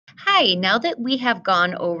Hi, now that we have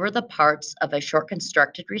gone over the parts of a short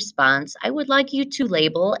constructed response, I would like you to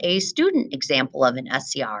label a student example of an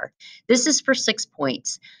SCR. This is for 6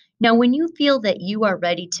 points. Now, when you feel that you are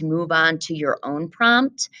ready to move on to your own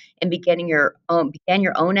prompt and begin your own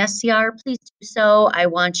SCR, please do so. I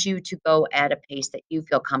want you to go at a pace that you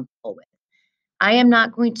feel comfortable with. I am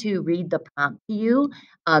not going to read the prompt to you.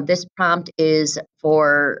 This prompt is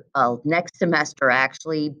for next semester,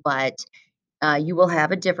 actually, but you will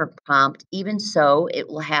have a different prompt. Even so, it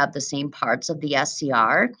will have the same parts of the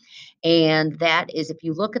SCR. And that is, if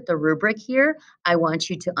you look at the rubric here, I want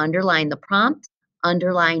you to underline the prompt,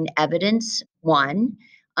 underline evidence 1,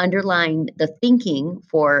 underline the thinking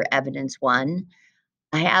for evidence 1.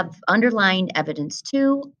 I have underlined evidence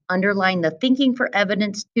 2, underline the thinking for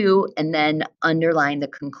evidence 2, and then underline the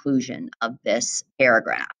conclusion of this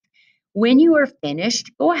paragraph. When you are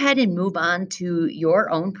finished, go ahead and move on to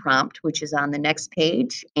your own prompt, which is on the next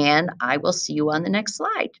page, and I will see you on the next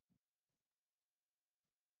slide.